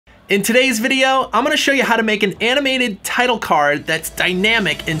In today's video, I'm going to show you how to make an animated title card that's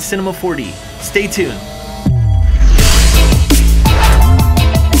dynamic in Cinema 4D. Stay tuned.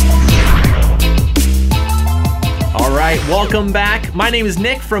 Alright, welcome back. My name is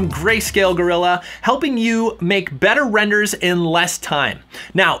Nick from Greyscalegorilla, helping you make better renders in less time.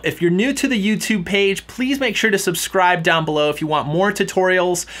 Now, if you're new to the YouTube page, please make sure to subscribe down below if you want more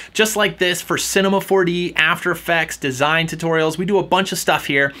tutorials just like this for Cinema 4D, After Effects, design tutorials. We do a bunch of stuff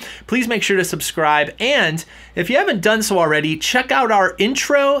here. Please make sure to subscribe, and if you haven't done so already, check out our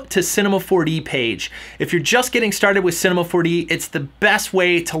Intro to Cinema 4D page. If you're just getting started with Cinema 4D, it's the best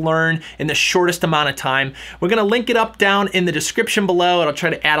way to learn in the shortest amount of time. We're going to link it up down in the description below, and I'll try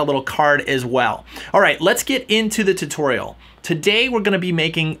to add a little card as well. All right, let's get into the tutorial. Today we're going to be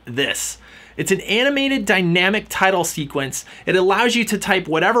making this. It's an animated dynamic title sequence. It allows you to type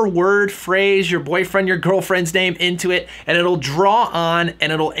whatever word, phrase, your boyfriend, your girlfriend's name into it, and it'll draw on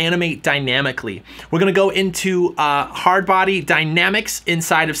and it'll animate dynamically. We're gonna go into hard body dynamics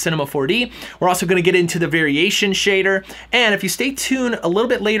inside of Cinema 4D. We're also gonna get into the variation shader. And if you stay tuned a little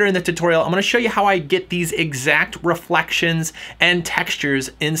bit later in the tutorial, I'm gonna show you how I get these exact reflections and textures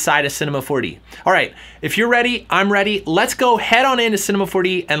inside of Cinema 4D. All right, if you're ready, I'm ready. Let's go head on into Cinema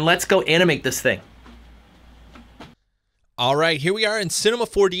 4D and let's go animate this thing. All right, here we are in Cinema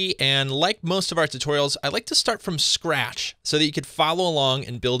 4D, and like most of our tutorials, I like to start from scratch so that you could follow along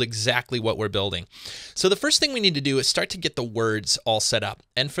and build exactly what we're building. So the first thing we need to do is start to get the words all set up.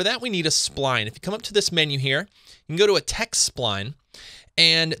 And for that, we need a spline. If you come up to this menu here, you can go to a text spline.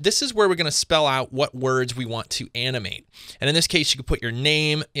 And this is where we're going to spell out what words we want to animate. And in this case, you could put your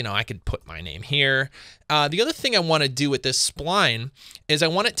name. You know, I could put my name here. The other thing I want to do with this spline is I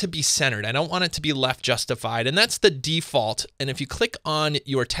want it to be centered. I don't want it to be left justified. And that's the default. And if you click on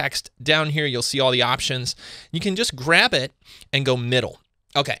your text down here, you'll see all the options. You can just grab it and go middle.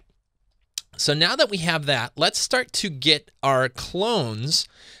 Okay. So now that we have that, let's start to get our clones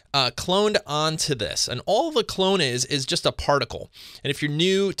cloned onto this. And all the clone is just a particle. And if you're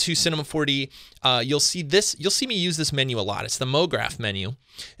new to Cinema 4D, you'll see me use this menu a lot. It's the Mograph menu.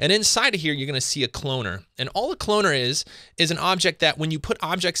 And inside of here, you're going to see a cloner. And all a cloner is an object that when you put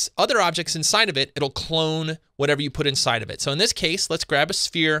other objects inside of it, it'll clone whatever you put inside of it. So in this case, let's grab a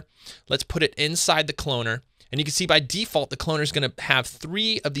sphere. Let's put it inside the cloner. And you can see by default, the cloner is going to have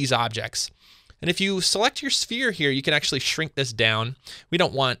 3 of these objects. And if you select your sphere here, you can actually shrink this down. We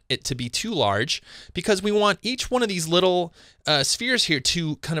don't want it to be too large because we want each one of these little spheres here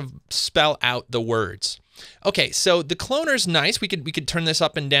to kind of spell out the words. Okay, so the cloner's nice. We could turn this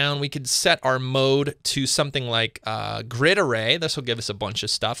up and down. We could set our mode to something like grid array. This will give us a bunch of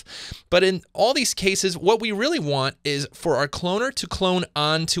stuff. But in all these cases, what we really want is for our cloner to clone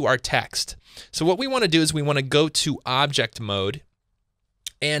onto our text. So what we want to do is we want to go to object mode,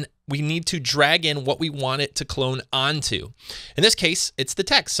 and we need to drag in what we want it to clone onto. In this case, it's the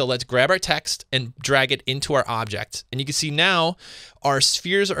text. So let's grab our text and drag it into our object. And you can see now our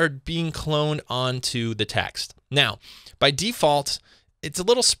spheres are being cloned onto the text. Now, by default, it's a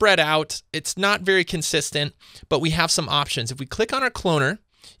little spread out. It's not very consistent, but we have some options. If we click on our cloner,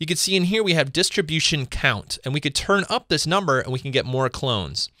 you can see in here we have distribution count, and we could turn up this number and we can get more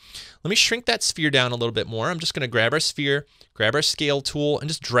clones. Let me shrink that sphere down a little bit more. I'm just going to grab our sphere, grab our scale tool, and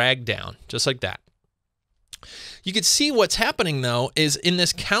just drag down, just like that. You can see what's happening though is in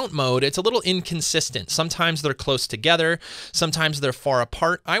this count mode, it's a little inconsistent. Sometimes they're close together, sometimes they're far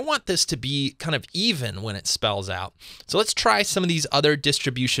apart. I want this to be kind of even when it spells out. So let's try some of these other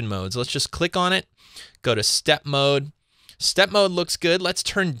distribution modes. Let's just click on it, go to step mode. Step mode looks good. Let's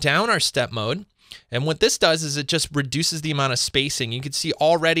turn down our step mode. And what this does is it just reduces the amount of spacing. You can see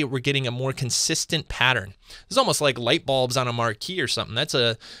already we're getting a more consistent pattern. It's almost like light bulbs on a marquee or something. That's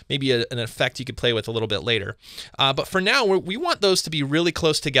maybe an effect you could play with a little bit later. But for now, we want those to be really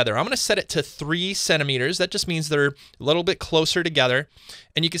close together. I'm going to set it to 3 centimeters. That just means they're a little bit closer together.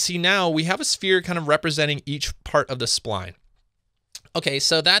 And you can see now we have a sphere kind of representing each part of the spline. Okay,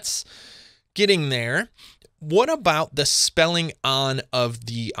 so that's getting there. What about the spelling on of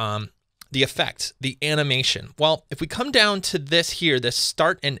the effect, the animation? Well, if we come down to this here, this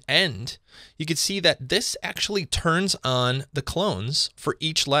start and end, you can see that this actually turns on the clones for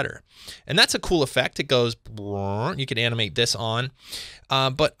each letter. And that's a cool effect. It goes, you can animate this on.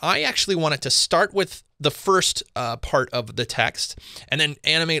 But I actually want it to start with the first part of the text and then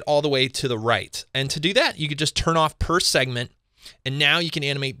animate all the way to the right. And to do that, you could just turn off per segment. And now you can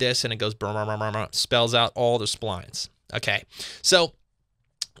animate this and it goes, spells out all the splines. Okay, so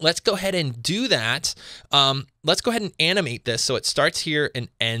let's go ahead and do that. Let's go ahead and animate this so it starts here and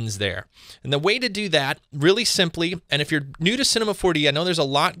ends there. And the way to do that, really simply, and if you're new to Cinema 4D, I know there's a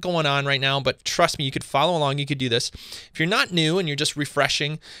lot going on right now, but trust me, you could follow along, you could do this. If you're not new and you're just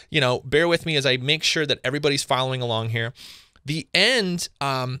refreshing, bear with me as I make sure that everybody's following along here. The end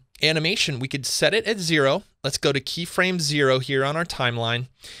animation, we could set it at 0. Let's go to keyframe 0 here on our timeline.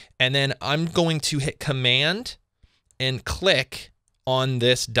 And then I'm going to hit Command and click on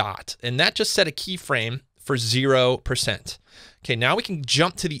this dot, and that just set a keyframe for 0%. Okay, now we can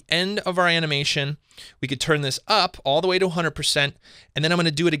jump to the end of our animation. We could turn this up all the way to 100%, and then I'm going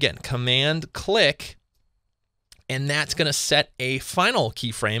to do it again. Command click, and that's going to set a final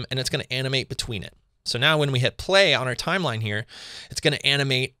keyframe, and it's going to animate between it. So now when we hit play on our timeline here, it's going to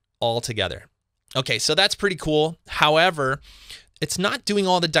animate all together. Okay, so that's pretty cool. However, it's not doing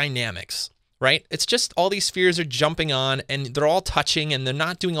all the dynamics. Right? It's just all these spheres are jumping on and they're all touching and they're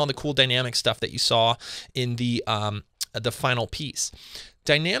not doing all the cool dynamic stuff that you saw in the final piece.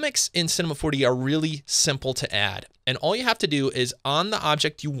 Dynamics in Cinema 4D are really simple to add. And all you have to do is on the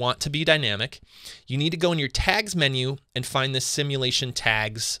object you want to be dynamic, you need to go in your tags menu and find this simulation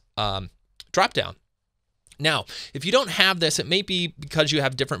tags dropdown. Now, if you don't have this, it may be because you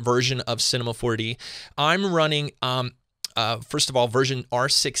have a different version of Cinema 4D. I'm running first of all, version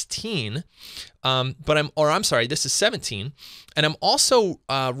R16, I'm sorry, this is 17, and I'm also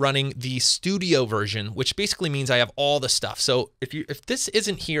running the studio version, which basically means I have all the stuff. So if this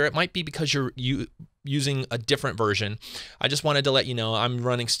isn't here, it might be because you're using a different version. I just wanted to let you know I'm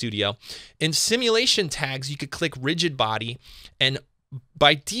running studio. In simulation tags, you could click rigid body, and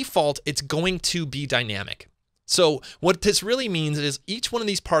by default, it's going to be dynamic. So what this really means is each one of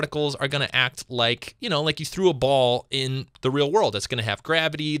these particles are going to act like, like you threw a ball in the real world. It's going to have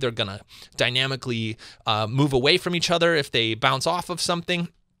gravity. They're going to dynamically move away from each other if they bounce off of something.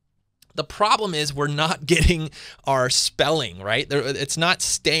 The problem is we're not getting our spelling, right? It's not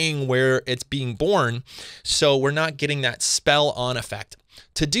staying where it's being born, so we're not getting that spell on effect.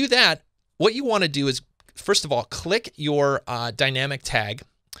 To do that, what you want to do is, first of all, click your dynamic tag.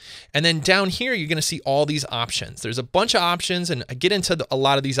 And then down here, you're going to see all these options. There's a bunch of options, and I get into a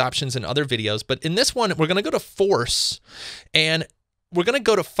lot of these options in other videos. But in this one, we're going to go to force, and we're going to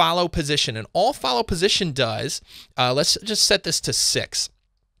go to follow position. And all follow position does, let's just set this to 6.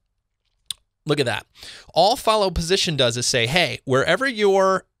 Look at that. All follow position does is say, hey, wherever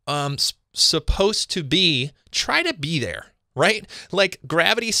you're supposed to be, try to be there. Right? Like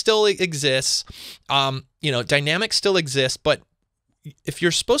gravity still exists, dynamics still exists, but if you're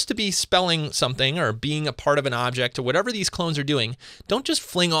supposed to be spelling something or being a part of an object or whatever these clones are doing, don't just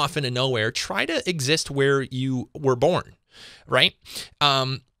fling off into nowhere. Try to exist where you were born, right?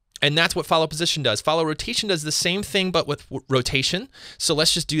 And that's what follow position does. Follow rotation does the same thing, but with rotation. So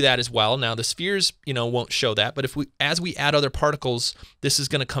let's just do that as well. Now the spheres, won't show that, but as we add other particles, this is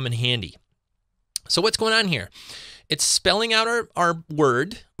going to come in handy. So what's going on here? It's spelling out our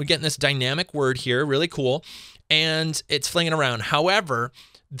word. We're getting this dynamic word here, really cool. And it's flinging around. However,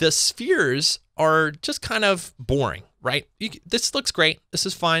 the spheres are just kind of boring, right? This looks great. This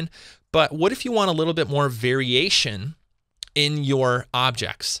is fine. But what if you want a little bit more variation in your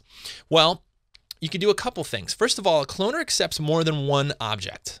objects? Well, you can do a couple things. First of all, a cloner accepts more than one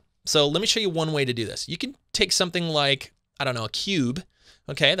object. So let me show you one way to do this. You can take something like, I don't know, a cube.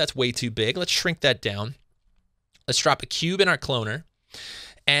 Okay, that's way too big. Let's shrink that down. Let's drop a cube in our cloner.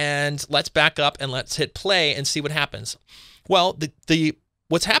 And let's back up and let's hit play and see what happens. Well,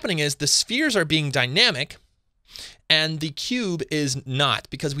 what's happening is the spheres are being dynamic and the cube is not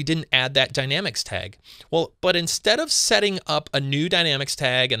because we didn't add that dynamics tag. Well, but instead of setting up a new dynamics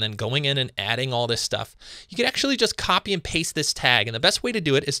tag and then going in and adding all this stuff, you could actually just copy and paste this tag. And the best way to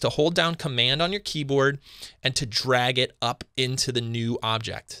do it is to hold down Command on your keyboard and to drag it up into the new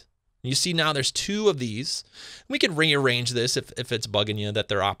object. You see now there's 2 of these. We could rearrange this if it's bugging you that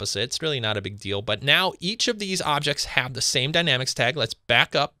they're opposite. It's really not a big deal. But now each of these objects have the same dynamics tag. Let's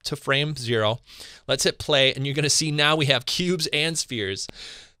back up to frame 0. Let's hit play, and you're going to see now we have cubes and spheres.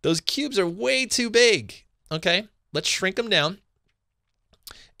 Those cubes are way too big. Okay, let's shrink them down.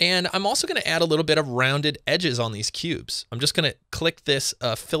 And I'm also going to add a little bit of rounded edges on these cubes. I'm just going to click this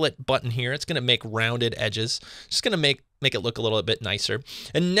fillet button here. It's going to make rounded edges. Just going to make it look a little bit nicer.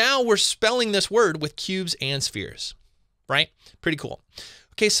 And now we're spelling this word with cubes and spheres, right? Pretty cool.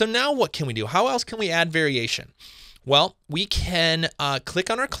 Okay, so now what can we do? How else can we add variation? Well, we can click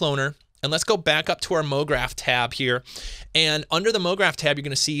on our cloner, and let's go back up to our Mograph tab here. And under the Mograph tab, you're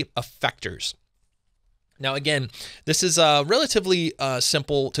going to see effectors. Now, again, this is a relatively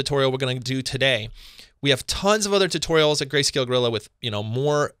simple tutorial we're going to do today. We have tons of other tutorials at Greyscalegorilla with, you know,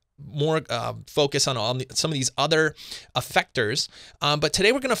 more focus on some of these other effectors. But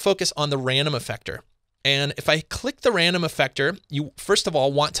today we're going to focus on the random effector. And if I click the random effector, you first of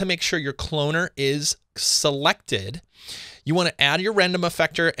all want to make sure your cloner is selected. You want to add your random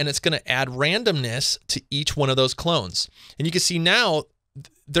effector, and it's going to add randomness to each one of those clones. And you can see now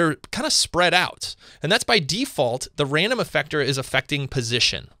they're kind of spread out. And that's by default. The random effector is affecting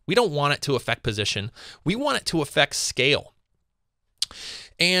position. We don't want it to affect position. We want it to affect scale.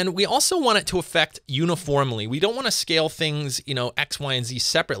 And we also want it to affect uniformly. We don't want to scale things, you know, X, Y, and Z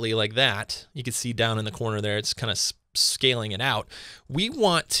separately like that. You can see down in the corner there, it's kind of scaling it out. We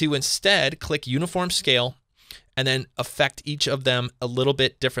want to instead click uniform scale and then affect each of them a little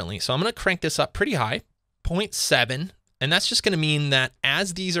bit differently. So I'm going to crank this up pretty high, 0.7. And that's just going to mean that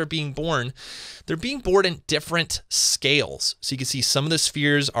as these are being born, they're being born in different scales. So you can see some of the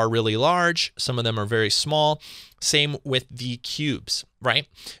spheres are really large, some of them are very small. Same with the cubes, right?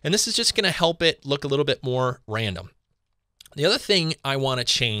 And this is just going to help it look a little bit more random. The other thing I want to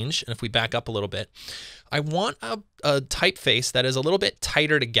change, and if we back up a little bit, I want a typeface that is a little bit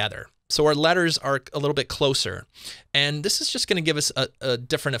tighter together. So our letters are a little bit closer. And this is just going to give us a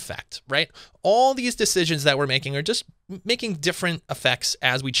different effect, right? All these decisions that we're making are just making different effects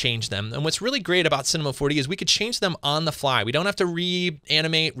as we change them. And what's really great about Cinema 4D is we could change them on the fly. We don't have to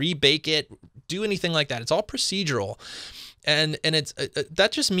reanimate, rebake it, do anything like that. It's all procedural. And it's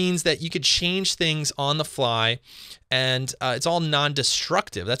that just means that you could change things on the fly, and it's all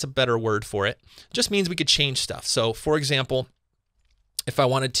non-destructive. That's a better word for it. It just means we could change stuff. So for example, if I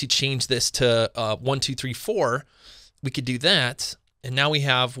wanted to change this to 1, 2, 3, 4, we could do that. And now we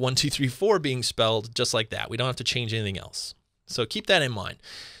have 1, 2, 3, 4 being spelled just like that. We don't have to change anything else. So keep that in mind.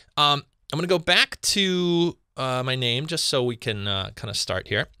 I'm going to go back to my name just so we can kind of start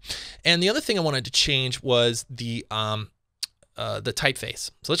here. And the other thing I wanted to change was the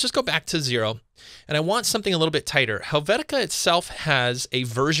typeface. So let's just go back to 0. And I want something a little bit tighter. Helvetica itself has a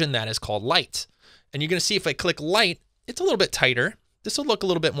version that is called Light. And you're going to see if I click Light, it's a little bit tighter. This will look a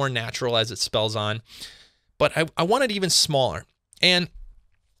little bit more natural as it spells on, but I want it even smaller. And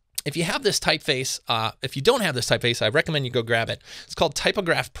if you have this typeface, if you don't have this typeface, I recommend you go grab it. It's called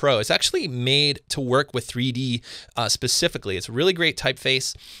Typograph Pro. It's actually made to work with 3D specifically. It's a really great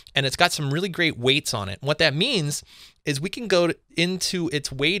typeface, and it's got some really great weights on it. And what that means is we can go into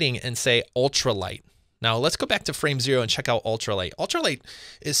its weighting and say ultralight. Now let's go back to frame 0 and check out ultralight. Ultralight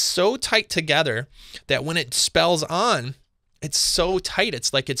is so tight together that when it spells on, it's so tight.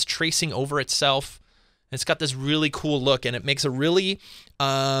 It's like it's tracing over itself. It's got this really cool look, and it makes a really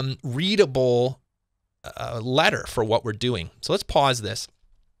readable letter for what we're doing. So let's pause this.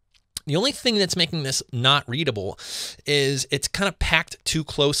 The only thing that's making this not readable is it's kind of packed too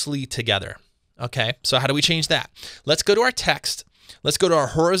closely together. Okay, so how do we change that? Let's go to our text. Let's go to our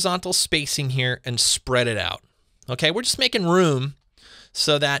horizontal spacing here and spread it out. Okay, we're just making room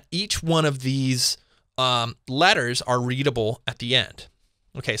so that each one of these letters are readable at the end.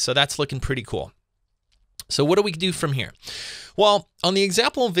 Okay, so that's looking pretty cool. So what do we do from here? Well, on the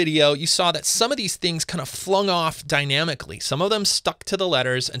example video, you saw that some of these things kind of flung off dynamically. Some of them stuck to the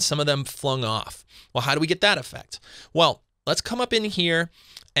letters and some of them flung off. Well, how do we get that effect? Well, let's come up in here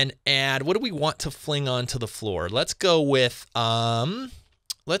and add, what do we want to fling onto the floor? Let's go with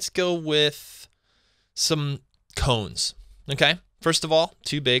some cones, okay? First of all,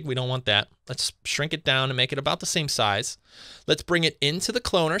 too big, we don't want that. Let's shrink it down and make it about the same size. Let's bring it into the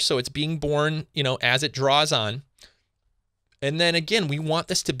cloner so it's being born, you know, as it draws on. And then again, we want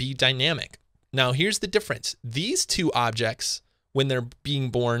this to be dynamic. Now here's the difference. These two objects, when they're being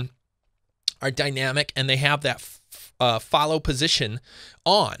born, are dynamic and they have that follow position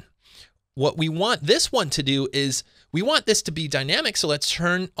on. What we want this one to do is we want this to be dynamic, so let's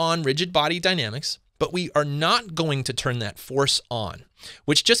turn on rigid body dynamics. But we are not going to turn that force on,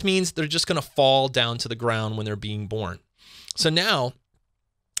 which just means they're just going to fall down to the ground when they're being born. So now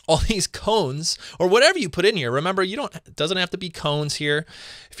all these cones or whatever you put in here, remember, it doesn't have to be cones here.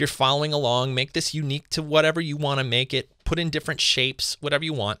 If you're following along, make this unique to whatever you want to make it, put in different shapes, whatever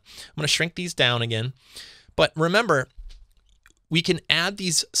you want. I'm going to shrink these down again. But remember, we can add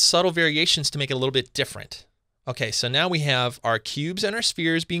these subtle variations to make it a little bit different. Okay, so now we have our cubes and our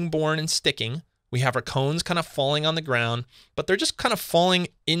spheres being born and sticking. We have our cones kind of falling on the ground, but they're just kind of falling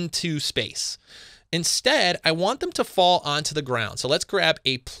into space. Instead, I want them to fall onto the ground. So let's grab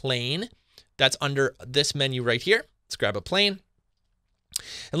a plane that's under this menu right here. Let's grab a plane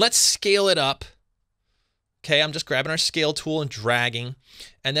and let's scale it up. Okay, I'm just grabbing our scale tool and dragging.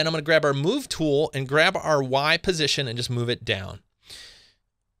 And then I'm going to grab our move tool and grab our Y position and just move it down.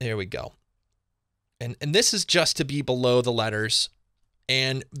 There we go. And this is just to be below the letters.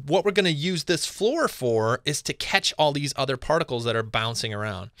 And what we're going to use this floor for is to catch all these other particles that are bouncing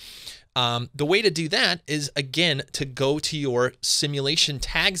around. The way to do that is, again, to go to your simulation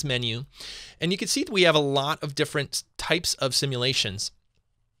tags menu. And you can see that we have a lot of different types of simulations.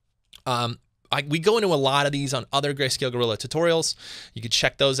 We go into a lot of these on other Greyscalegorilla tutorials. You can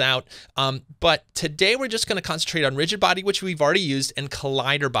check those out. But today we're just going to concentrate on rigid body, which we've already used, and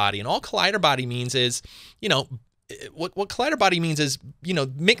collider body. And all collider body means is, you know, what collider body means is, you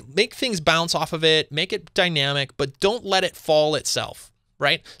know, make things bounce off of it, make it dynamic, but don't let it fall itself,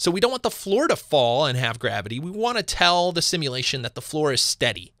 right? So we don't want the floor to fall and have gravity. We want to tell the simulation that the floor is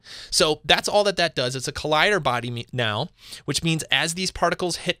steady. So that's all that does. It's a collider body now, which means as these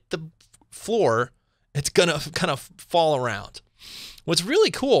particles hit the floor, it's gonna kind of fall around. What's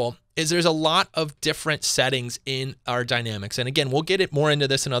really cool is there's a lot of different settings in our dynamics. And again, we'll get more into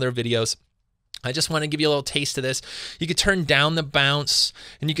this in other videos. I just want to give you a little taste of this. You could turn down the bounce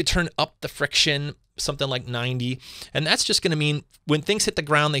and you could turn up the friction, something like 90. And that's just going to mean when things hit the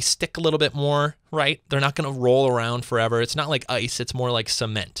ground, they stick a little bit more, right? They're not going to roll around forever. It's not like ice. It's more like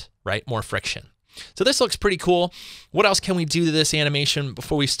cement, right? More friction. So this looks pretty cool. What else can we do to this animation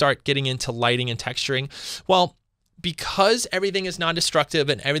before we start getting into lighting and texturing? Well, because everything is non-destructive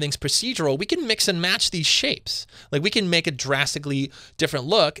and everything's procedural, we can mix and match these shapes. Like we can make a drastically different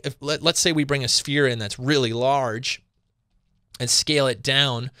look. If let's say we bring a sphere in that's really large and scale it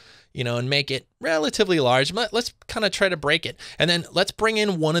down, you know, and make it relatively large. Let's kind of try to break it. And then let's bring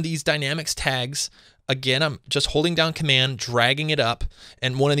in one of these dynamics tags. Again, I'm just holding down Command, dragging it up,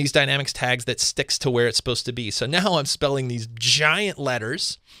 and one of these dynamics tags that sticks to where it's supposed to be. So now I'm spelling these giant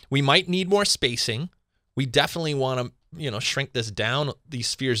letters. We might need more spacing. We definitely want to, you know, shrink this down, these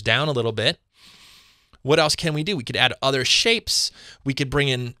spheres down a little bit. What else can we do? We could add other shapes. We could bring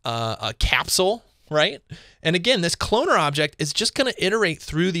in a capsule, right? And again, this cloner object is just going to iterate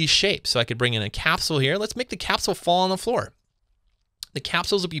through these shapes. So I could bring in a capsule here. Let's make the capsule fall on the floor. The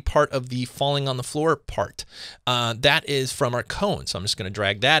capsules will be part of the falling on the floor part. That is from our cone. So I'm just going to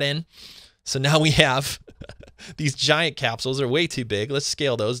drag that in. So now we have these giant capsules. They're way too big. Let's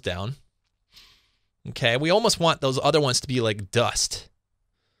scale those down. Okay, we almost want those other ones to be like dust.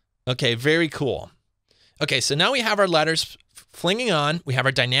 Okay, very cool. Okay, so now we have our letters flinging on. We have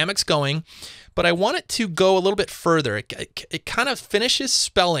our dynamics going, but I want it to go a little bit further. It kind of finishes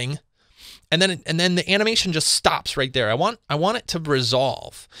spelling, and then the animation just stops right there. I want it to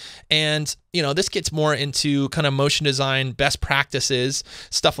resolve. And, you know, this gets more into kind of motion design, best practices,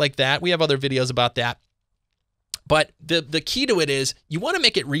 stuff like that. We have other videos about that. But the key to it is you want to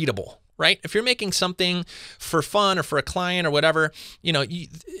make it readable. Right? If you're making something for fun or for a client or whatever, you know,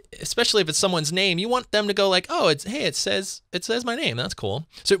 especially if it's someone's name, you want them to go like, oh, hey, it says my name. That's cool.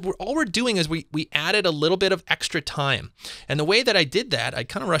 So all we're doing is we added a little bit of extra time. And the way that I did that, I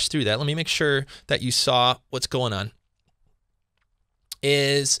kind of rushed through that. Let me make sure that you saw what's going on.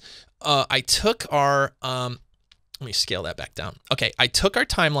 Is I took our, let me scale that back down. Okay, I took our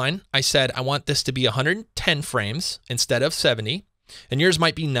timeline. I said, I want this to be 110 frames instead of 70. And yours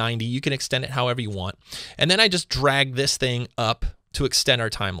might be 90. You can extend it however you want. And then I just drag this thing up to extend our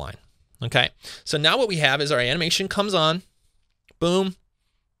timeline. Okay. So now what we have is our animation comes on. Boom,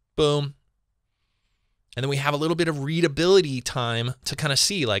 boom. And then we have a little bit of readability time to kind of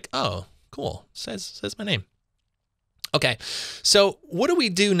see like, oh, cool. Says my name. Okay. So what do we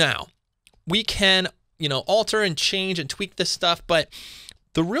do now? We can, you know, alter and change and tweak this stuff. But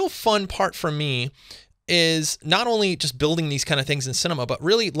the real fun part for me is not only just building these kind of things in Cinema, but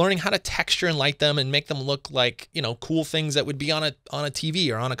really learning how to texture and light them and make them look like, you know, cool things that would be on a TV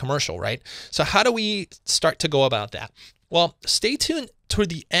or on a commercial, right? So how do we start to go about that? Well, stay tuned toward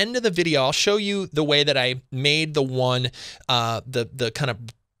the end of the video. I'll show you the way that I made the one, the kind of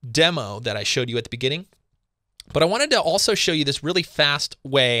demo that I showed you at the beginning. But I wanted to also show you this really fast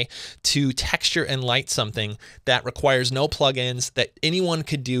way to texture and light something that requires no plugins that anyone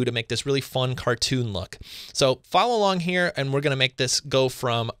could do to make this really fun cartoon look. So follow along here, and we're going to make this go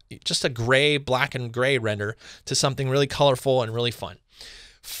from just a gray, black and gray render to something really colorful and really fun.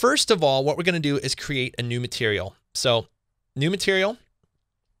 First of all, what we're going to do is create a new material. So new material.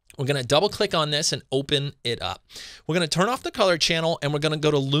 We're going to double click on this and open it up. We're going to turn off the color channel, and we're going to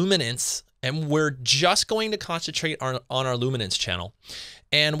go to luminance. And we're just going to concentrate on our luminance channel.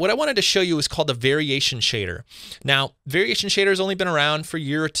 And what I wanted to show you is called the variation shader. Now, variation shader has only been around for a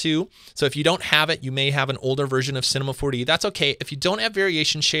year or two. So if you don't have it, you may have an older version of Cinema 4D. That's okay. If you don't have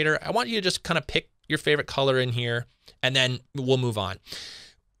variation shader, I want you to just kind of pick your favorite color in here, and then we'll move on.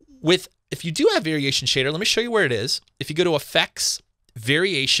 If you do have variation shader, let me show you where it is. If you go to Effects,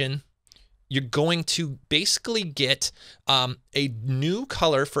 Variation, you're going to basically get a new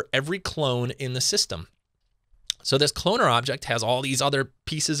color for every clone in the system. So this cloner object has all these other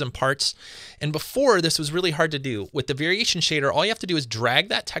pieces and parts. And before, this was really hard to do. With the variation shader, all you have to do is drag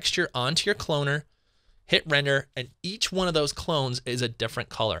that texture onto your cloner, hit render, and each one of those clones is a different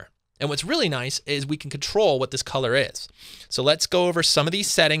color. And what's really nice is we can control what this color is. So let's go over some of these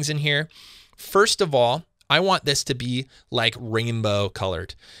settings in here. First of all, I want this to be like rainbow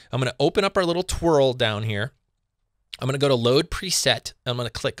colored. I'm gonna open up our little twirl down here. I'm gonna go to load preset. I'm gonna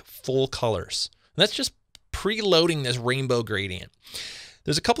click full colors. And that's just preloading this rainbow gradient.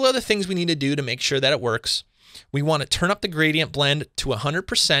 There's a couple other things we need to do to make sure that it works. We want to turn up the gradient blend to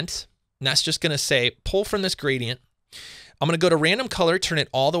 100%, and that's just going to say pull from this gradient. I'm going to go to random color, turn it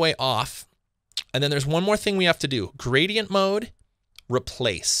all the way off, and then there's one more thing we have to do. Gradient mode,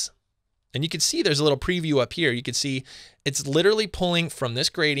 replace. And you can see there's a little preview up here. You can see it's literally pulling from this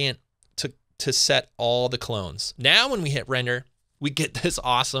gradient to set all the clones. Now when we hit render, we get this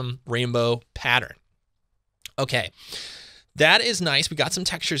awesome rainbow pattern. Okay, that is nice. We got some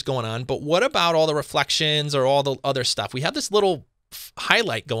textures going on, but what about all the reflections or all the other stuff? We have this little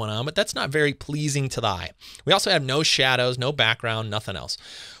highlight going on, but that's not very pleasing to the eye. We also have no shadows, no background, nothing else.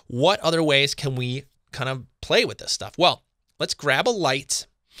 What other ways can we kind of play with this stuff? Well, let's grab a light.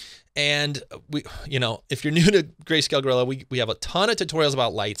 And we, if you're new to Greyscalegorilla, we have a ton of tutorials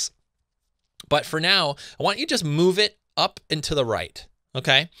about lights. But for now, I want you to just move it up and to the right.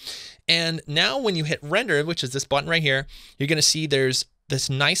 Okay. And now when you hit render, which is this button right here, you're going to see there's this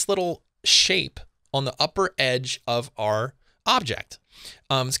nice little shape on the upper edge of our object.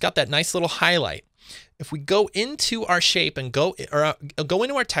 It's got that nice little highlight. If we go into our shape and go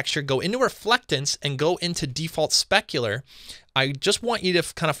into our texture, go into reflectance and go into default specular, I just want you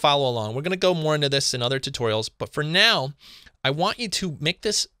to kind of follow along. We're going to go more into this in other tutorials, but for now, I want you to make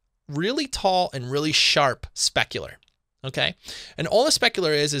this really tall and really sharp specular. Okay, and all the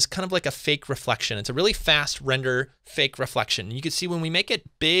specular is kind of like a fake reflection. It's a really fast render fake reflection. You can see when we make it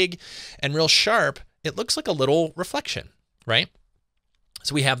big and real sharp, it looks like a little reflection, right?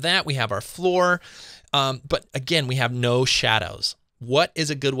 So we have that, we have our floor, but again, we have no shadows. What is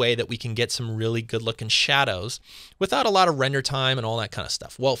a good way that we can get some really good looking shadows without a lot of render time and all that kind of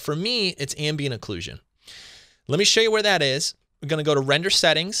stuff? Well, for me, it's ambient occlusion. Let me show you where that is. We're going to go to render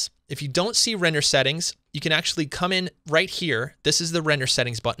settings. If you don't see render settings, you can actually come in right here. This is the render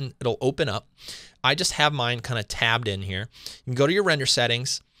settings button. It'll open up. I just have mine kind of tabbed in here. You can go to your render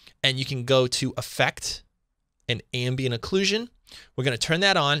settings and you can go to effect and ambient occlusion. We're going to turn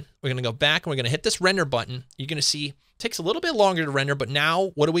that on. We're going to go back and we're going to hit this render button. You're going to see it takes a little bit longer to render, but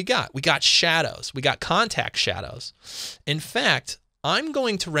now what do we got? We got shadows. We got contact shadows. In fact, I'm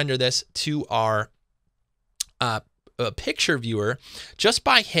going to render this to our picture viewer just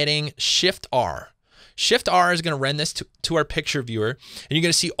by hitting Shift R. Shift R is going to render this to our picture viewer, and you're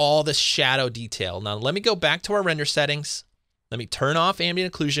going to see all this shadow detail. Now let me go back to our render settings. Let me turn off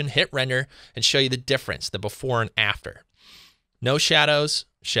ambient occlusion, hit render, and show you the difference, the before and after. No shadows,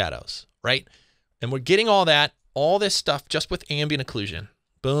 shadows, right? And we're getting all this stuff just with ambient occlusion.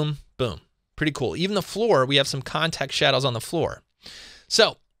 Boom, boom. Pretty cool. Even the floor, we have some context shadows on the floor.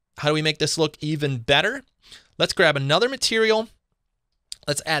 So how do we make this look even better? Let's grab another material.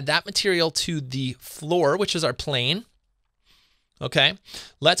 Let's add that material to the floor, which is our plane. Okay,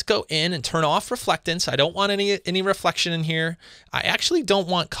 let's go in and turn off reflectance. I don't want any reflection in here. I actually don't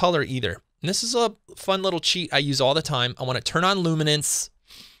want color either. And this is a fun little cheat I use all the time. I want to turn on luminance,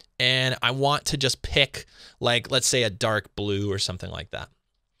 and I want to just pick, like, let's say a dark blue or something like that.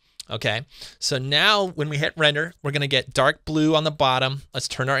 Okay, so now when we hit render, we're going to get dark blue on the bottom. Let's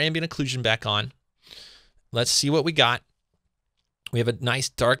turn our ambient occlusion back on. Let's see what we got. We have a nice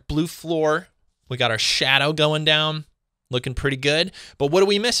dark blue floor. We got our shadow going down, looking pretty good. But what are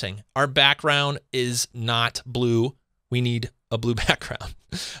we missing? Our background is not blue. We need a blue background.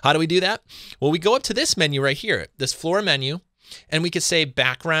 How do we do that? Well, we go up to this menu right here, this floor menu, and we could say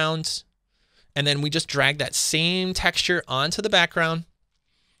background, and then we just drag that same texture onto the background.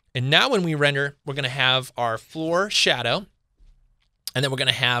 And now when we render, we're going to have our floor shadow, and then we're going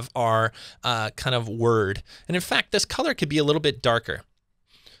to have our kind of word. And in fact, this color could be a little bit darker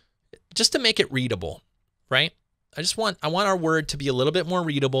just to make it readable, right? I want our word to be a little bit more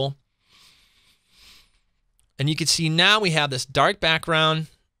readable. And you can see now we have this dark background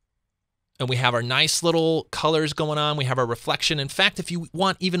and we have our nice little colors going on. We have our reflection. In fact, if you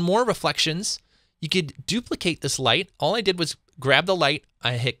want even more reflections, you could duplicate this light. All I did was grab the light.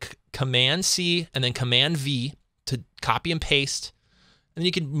 I hit Command C and then Command V to copy and paste. And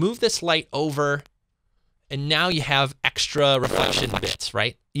you can move this light over and now you have extra reflection bits,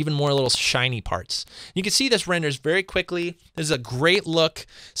 right? Even more little shiny parts. You can see this renders very quickly. This is a great look,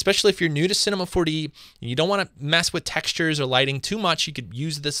 especially if you're new to Cinema 4D and you don't want to mess with textures or lighting too much. You could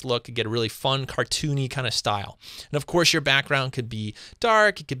use this look and get a really fun, cartoony kind of style. And of course, your background could be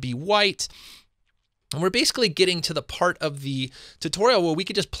dark, it could be white. And we're basically getting to the part of the tutorial where we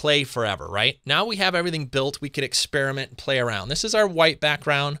could just play forever, right? Now we have everything built, we could experiment and play around. This is our white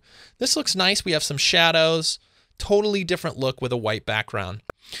background. This looks nice. We have some shadows, totally different look with a white background.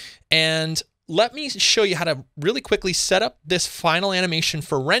 And let me show you how to really quickly set up this final animation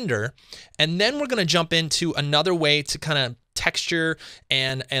for render. And then we're gonna jump into another way to kind of texture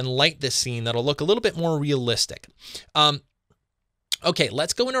and light this scene that'll look a little bit more realistic. Okay,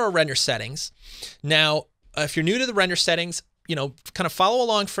 let's go into our render settings. Now, if you're new to the render settings, you know, kind of follow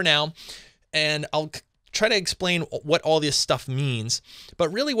along for now, and I'll try to explain what all this stuff means.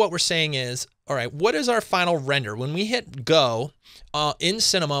 But really what we're saying is, all right, what is our final render? When we hit go in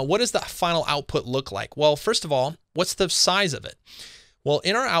Cinema, what does the final output look like? Well, first of all, what's the size of it? Well,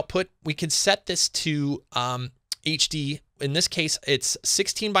 in our output, we can set this to HD. In this case, it's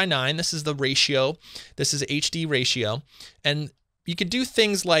 16:9. This is the ratio. This is HD ratio. And you could do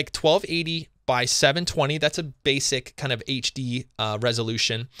things like 1280 by 720. That's a basic kind of HD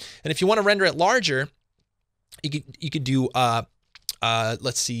resolution. And if you want to render it larger, you could do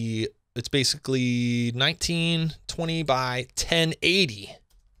let's see, it's basically 1920 by 1080.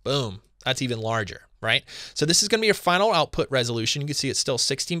 Boom, that's even larger, right? So this is going to be your final output resolution. You can see it's still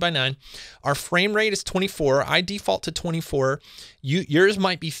 16:9. Our frame rate is 24. I default to 24. Yours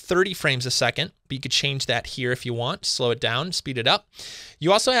might be 30 frames a second, but you could change that here if you want. Slow it down, speed it up.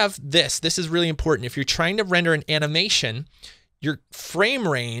 You also have this. This is really important. If you're trying to render an animation, your frame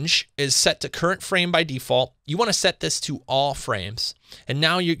range is set to current frame by default. You want to set this to all frames. And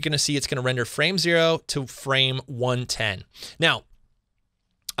now you're going to see it's going to render frame 0 to frame 110. Now,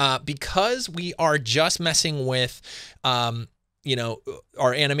 because we are just messing with, you know,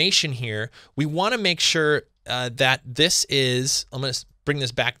 our animation here, we want to make sure that this is, I'm going to bring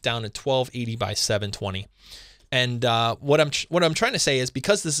this back down to 1280 by 720. And what I'm trying to say is,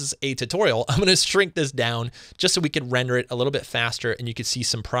 because this is a tutorial, I'm going to shrink this down just so we can render it a little bit faster and you can see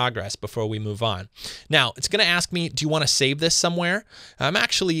some progress before we move on. Now, it's going to ask me, do you want to save this somewhere? I'm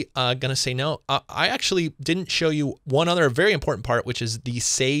actually going to say no. I actually didn't show you one other very important part, which is the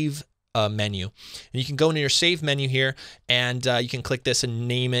save menu. And you can go into your save menu here and you can click this and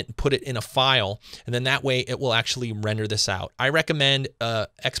name it and put it in a file. And then that way it will actually render this out. I recommend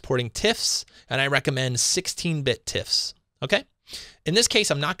exporting TIFFs, and I recommend 16-bit TIFFs. Okay. In this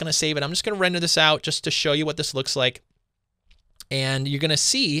case, I'm not going to save it. I'm just going to render this out just to show you what this looks like. And you're going to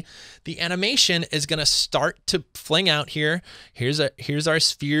see the animation is going to start to fling out here. Here's our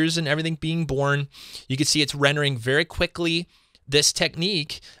spheres and everything being born. You can see it's rendering very quickly. This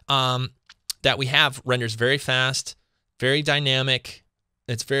technique that we have renders very fast, very dynamic.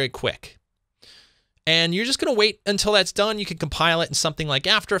 It's very quick. And you're just going to wait until that's done. You can compile it in something like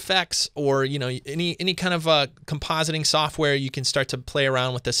After Effects, or, you know, any kind of compositing software. You can start to play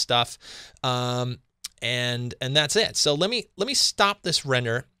around with this stuff. And that's it. So let me stop this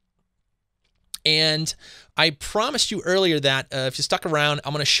render. And I promised you earlier that if you stuck around,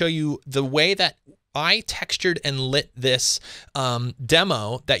 I'm going to show you the way that I textured and lit this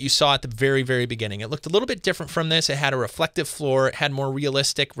demo that you saw at the very, very beginning. It looked a little bit different from this. It had a reflective floor. It had more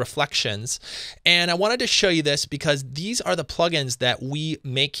realistic reflections. And I wanted to show you this because these are the plugins that we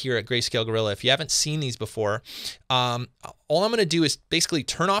make here at Greyscalegorilla. If you haven't seen these before, all I'm going to do is basically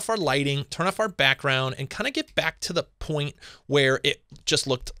turn off our lighting, turn off our background, and kind of get back to the point where it just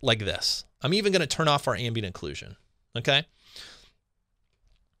looked like this. I'm even going to turn off our ambient occlusion. Okay.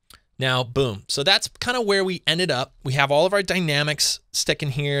 Now, boom. So that's kind of where we ended up. We have all of our dynamics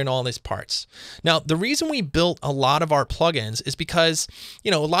sticking here and all these parts. Now, the reason we built a lot of our plugins is because, you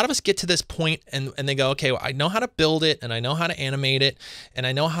know, a lot of us get to this point and they go, okay, well, I know how to build it and I know how to animate it and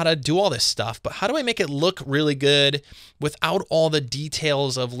I know how to do all this stuff, but how do I make it look really good without all the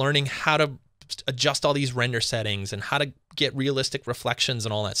details of learning how to adjust all these render settings and how to get realistic reflections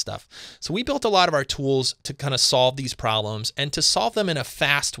and all that stuff. So we built a lot of our tools to kind of solve these problems and to solve them in a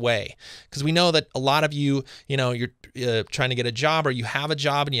fast way. Because we know that a lot of you, you know, you're trying to get a job, or you have a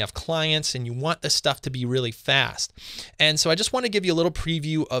job and you have clients and you want this stuff to be really fast. And so I just want to give you a little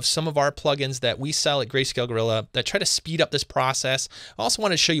preview of some of our plugins that we sell at Greyscalegorilla that try to speed up this process. I also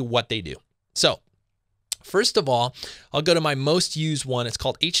want to show you what they do. So First of all, I'll go to my most used one. It's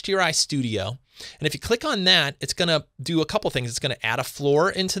called HDRI Studio. And if you click on that, it's going to do a couple things. It's going to add a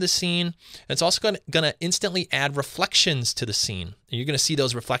floor into the scene. And it's also going to instantly add reflections to the scene. And you're going to see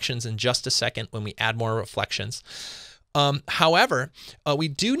those reflections in just a second when we add more reflections. However, we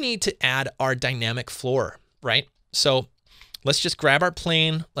do need to add our dynamic floor, right? So let's just grab our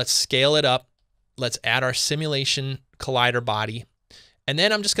plane. Let's scale it up. Let's add our simulation collider body. And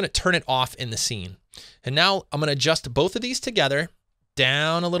then I'm just going to turn it off in the scene. And now I'm going to adjust both of these together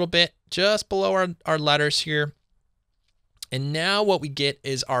down a little bit, just below our letters here. And now what we get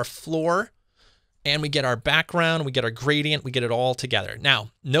is our floor, and we get our background, we get our gradient, we get it all together. Now,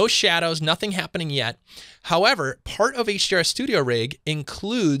 no shadows, nothing happening yet. However, part of HDR Studio Rig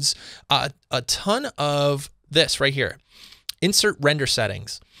includes a ton of this right here, insert render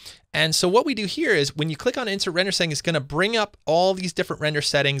settings. And so what we do here is when you click on insert render setting, it's going to bring up all these different render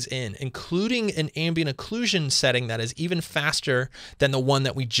settings in, including an ambient occlusion setting that is even faster than the one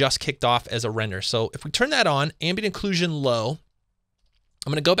that we just kicked off as a render. So if we turn that on, ambient occlusion low,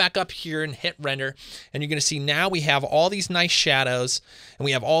 I'm going to go back up here and hit render, and you're going to see now we have all these nice shadows and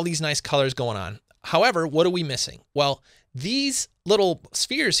we have all these nice colors going on. However, what are we missing? Well, these little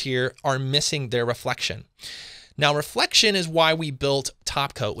spheres here are missing their reflection. Now, reflection is why we built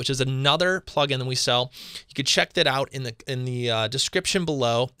Top Coat, which is another plugin that we sell. You could check that out in the description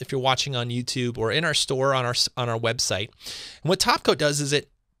below if you're watching on YouTube, or in our store on our website. And what Top Coat does is it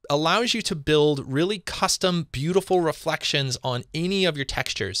allows you to build really custom, beautiful reflections on any of your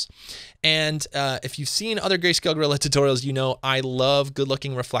textures. And if you've seen other Greyscalegorilla tutorials, you know I love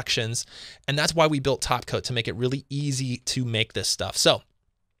good-looking reflections, and that's why we built Top Coat, to make it really easy to make this stuff. So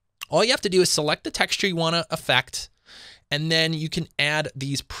all you have to do is select the texture you want to affect, and then you can add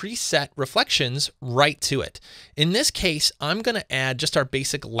these preset reflections right to it. In this case, I'm going to add just our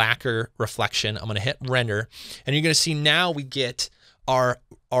basic lacquer reflection. I'm going to hit render, and you're going to see now we get our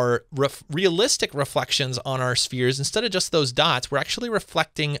realistic reflections on our spheres. Instead of just those dots, we're actually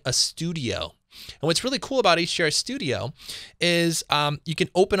reflecting a studio. And what's really cool about HDR Studio is you can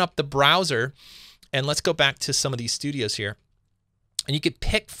open up the browser, and let's go back to some of these studios here. And you could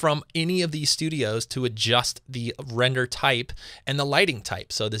pick from any of these studios to adjust the render type and the lighting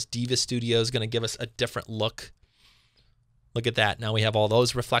type. So this Diva Studio is going to give us a different look. Look at that. Now we have all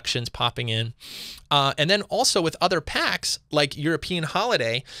those reflections popping in. And then also with other packs like European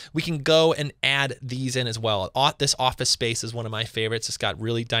Holiday, we can go and add these in as well. This Office Space is one of my favorites. It's got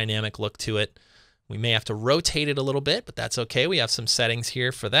really dynamic look to it. We may have to rotate it a little bit, but that's okay. We have some settings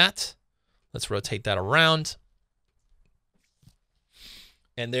here for that. Let's rotate that around.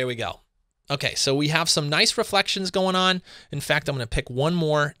 And there we go. Okay, so we have some nice reflections going on. In fact, I'm going to pick one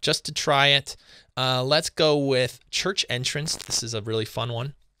more just to try it. Let's go with Church Entrance. This is a really fun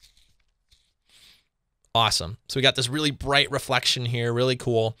one. Awesome. So we got this really bright reflection here, really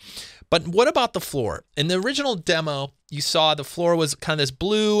cool. But what about the floor? In the original demo, you saw the floor was kind of this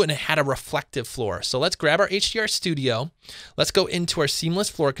blue and it had a reflective floor. So let's grab our HDR Studio. Let's go into our seamless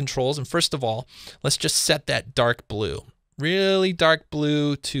floor controls. And first of all, let's just set that dark blue. Really dark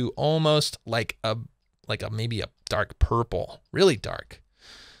blue to almost like maybe a dark purple, really dark.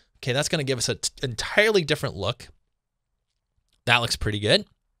 Okay, that's going to give us an entirely different look. That looks pretty good.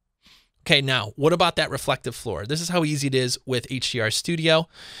 Okay, now what about that reflective floor? This is how easy it is with HDR Studio.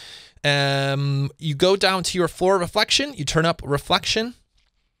 You go down to your floor reflection, you turn up reflection,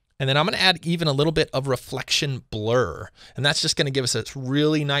 and then I'm going to add even a little bit of reflection blur. And that's just going to give us a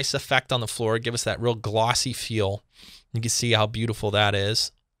really nice effect on the floor, give us that real glossy feel. You can see how beautiful that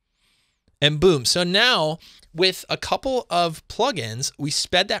is. And boom. So now with a couple of plugins, we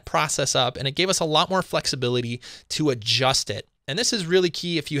sped that process up and it gave us a lot more flexibility to adjust it. And this is really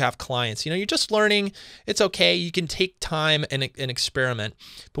key if you have clients. You know, you're just learning, it's okay. You can take time and experiment.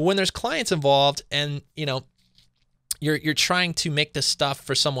 But when there's clients involved and, you know, you're trying to make this stuff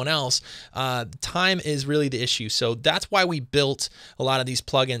for someone else, time is really the issue. So that's why we built a lot of these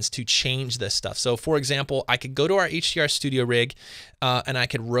plugins to change this stuff. So for example, I could go to our HDR Studio rig and I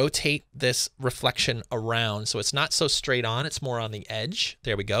could rotate this reflection around. So it's not so straight on, it's more on the edge.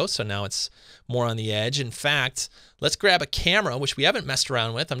 There we go. So now it's more on the edge. In fact, let's grab a camera, which we haven't messed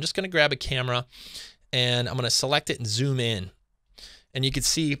around with. I'm just going to grab a camera and I'm going to select it and zoom in. And you can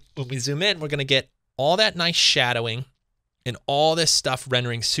see when we zoom in, we're going to get all that nice shadowing and all this stuff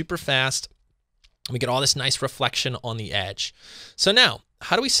rendering super fast. We get all this nice reflection on the edge. So now,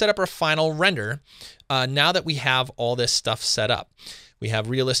 how do we set up our final render now that we have all this stuff set up? We have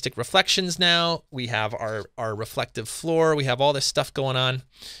realistic reflections now. We have our reflective floor. We have all this stuff going on.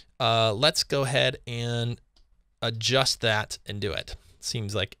 Let's go ahead and adjust that and do it.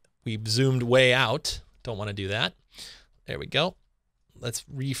 Seems like we've zoomed way out. Don't want to do that. There we go. Let's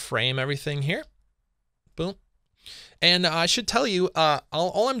reframe everything here. Boom. And I should tell you,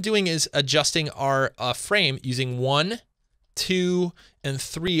 all I'm doing is adjusting our frame using 1, 2, and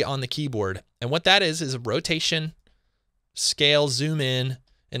 3 on the keyboard. And what that is a rotation, scale, zoom in,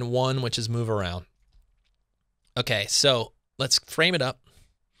 and 1, which is move around. Okay, so let's frame it up.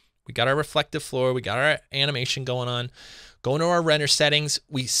 We got our reflective floor. We got our animation going on. Go into our render settings.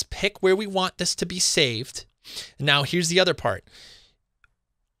 We pick where we want this to be saved. Now, here's the other part.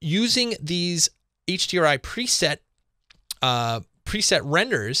 Using these HDRI preset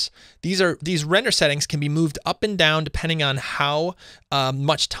renders, these render settings can be moved up and down depending on how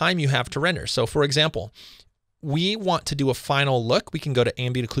much time you have to render. So, for example, we want to do a final look. We can go to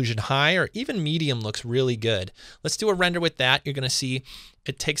ambient occlusion high, or even medium looks really good. Let's do a render with that. You're going to see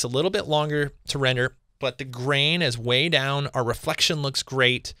it takes a little bit longer to render, but the grain is way down. Our reflection looks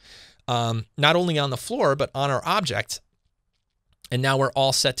great, not only on the floor, but on our object. And now we're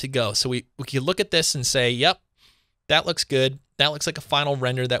all set to go. So we can look at this and say, yep, that looks good. That looks like a final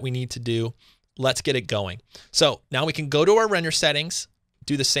render that we need to do. Let's get it going. So now we can go to our render settings,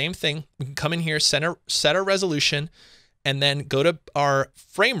 do the same thing. We can come in here, set our resolution, and then go to our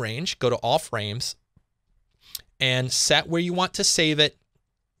frame range, go to all frames, and set where you want to save it.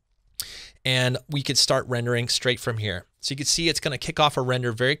 And we could start rendering straight from here. So you can see it's going to kick off a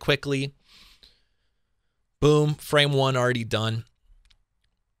render very quickly. Boom, frame 1 already done.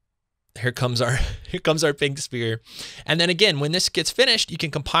 Here comes our pink sphere. And then again, when this gets finished, you can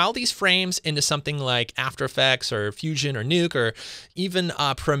compile these frames into something like After Effects or Fusion or Nuke or even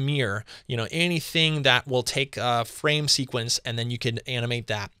Premiere, anything that will take a frame sequence and then you can animate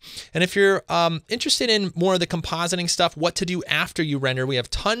that. And if you're interested in more of the compositing stuff, what to do after you render, we have a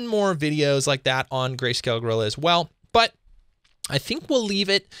ton more videos like that on Greyscalegorilla as well. But I think we'll leave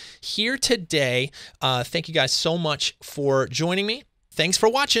it here today. Thank you guys so much for joining me. Thanks for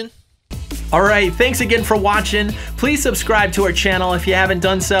watching. All right, thanks again for watching. Please subscribe to our channel if you haven't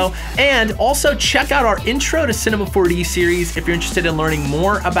done so. And also check out our Intro to Cinema 4D series if you're interested in learning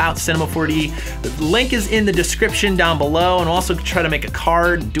more about Cinema 4D. The link is in the description down below, and also try to make a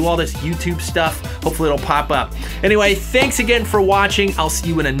card and do all this YouTube stuff. Hopefully it'll pop up. Anyway, thanks again for watching. I'll see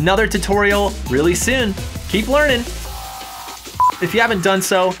you in another tutorial really soon. Keep learning. If you haven't done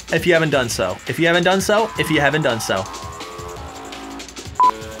so, if you haven't done so, if you haven't done so, if you haven't done so.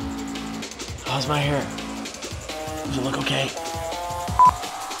 How's my hair? Does it look okay?